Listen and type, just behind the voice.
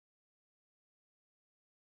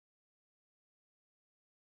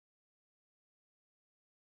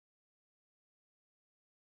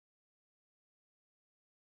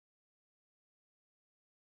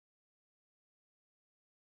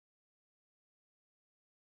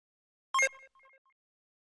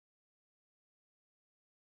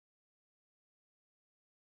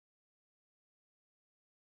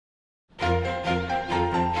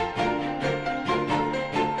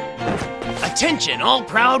Attention, all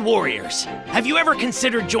proud warriors! Have you ever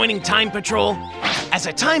considered joining Time Patrol? As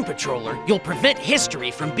a Time Patroller, you'll prevent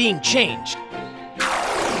history from being changed.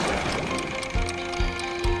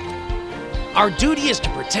 Our duty is to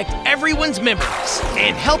protect everyone's memories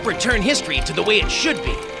and help return history to the way it should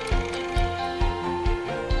be.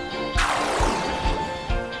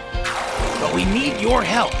 But we need your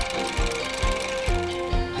help.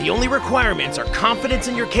 The only requirements are confidence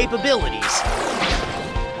in your capabilities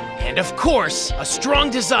and, of course, a strong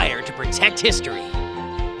desire to protect history.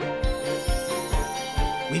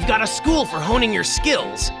 We've got a school for honing your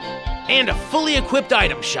skills and a fully equipped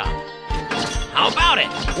item shop. How about it?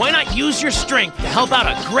 Why not use your strength to help out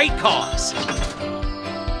a great cause?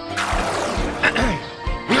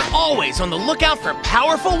 We're always on the lookout for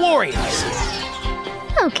powerful warriors.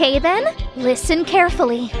 Okay then, listen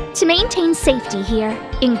carefully. To maintain safety here,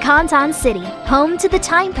 in Kantan City, home to the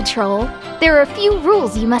Time Patrol, there are a few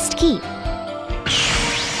rules you must keep.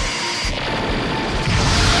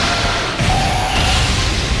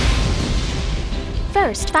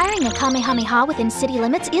 First, firing a Kamehameha within city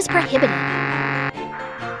limits is prohibited.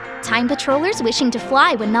 Time Patrollers wishing to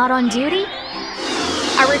fly when not on duty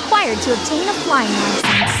are required to obtain a flying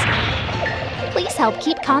license. Please help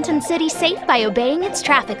keep Kantan City safe by obeying its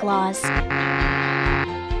traffic laws.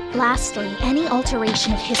 Lastly, any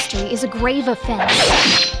alteration of history is a grave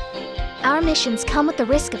offense. Our missions come with the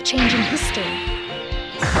risk of changing history.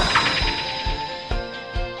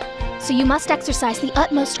 So you must exercise the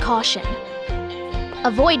utmost caution.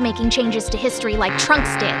 Avoid making changes to history like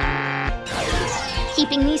Trunks did.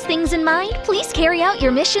 Keeping these things in mind, please carry out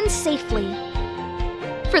your missions safely.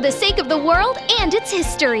 For the sake of the world and its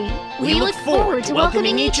history, we look forward to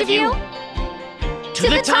welcoming each of you to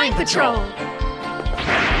the Time Patrol.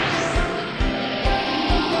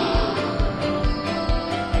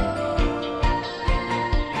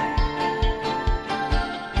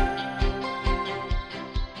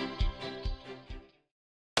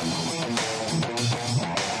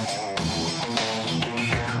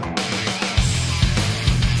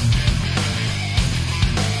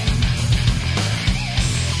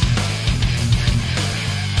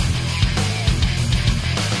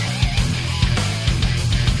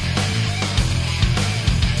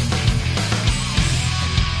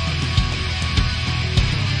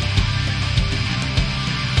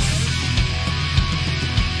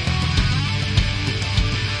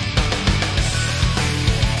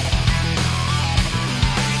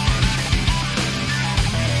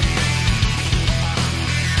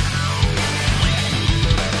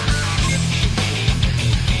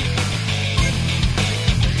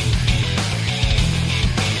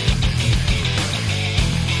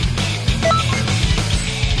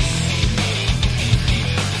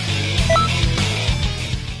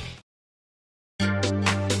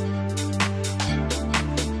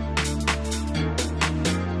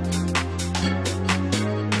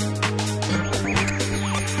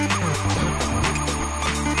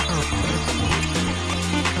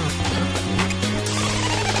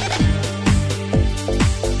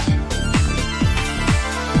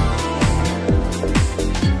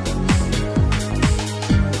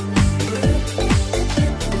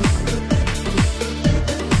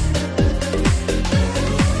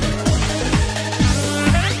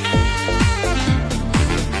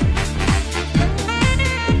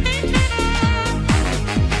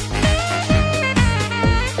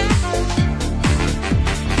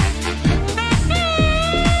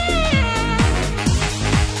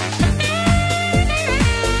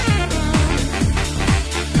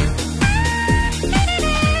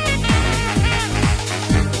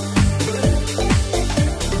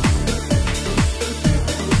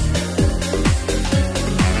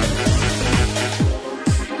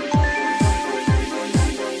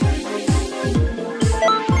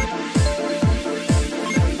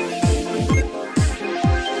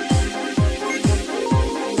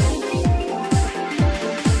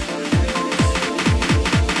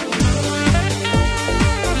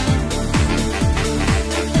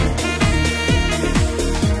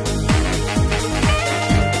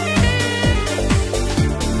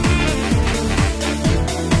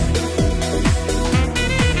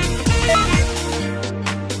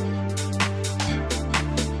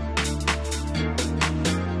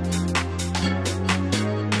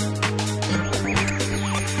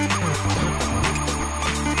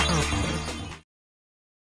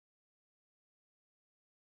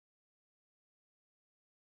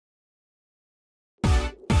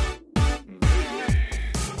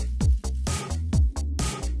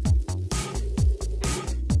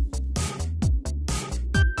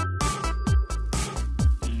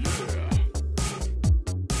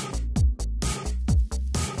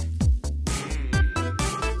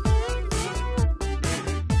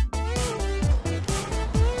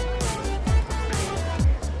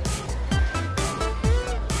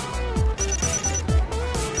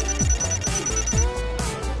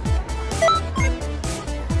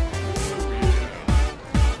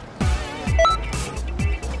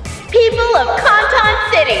 people of Kanton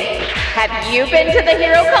City. Have you been to the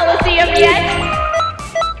Hero Coliseum yet?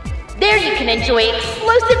 There you can enjoy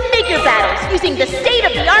explosive figure battles using the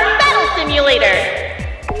state-of-the-art battle simulator.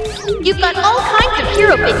 You've got all kinds of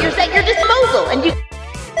hero figures at your disposal, and you...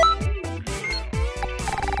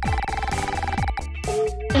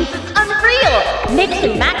 It's unreal! Mix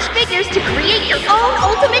and match figures to create your own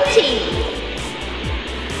ultimate team.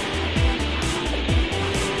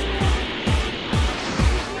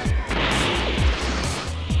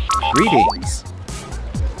 Greetings.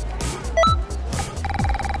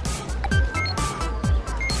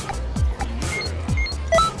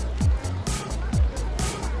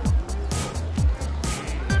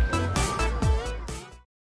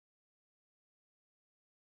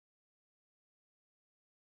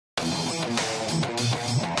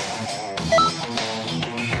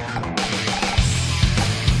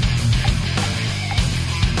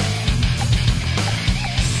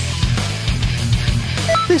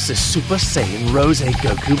 This is Super Saiyan Rose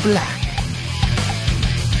Goku Black.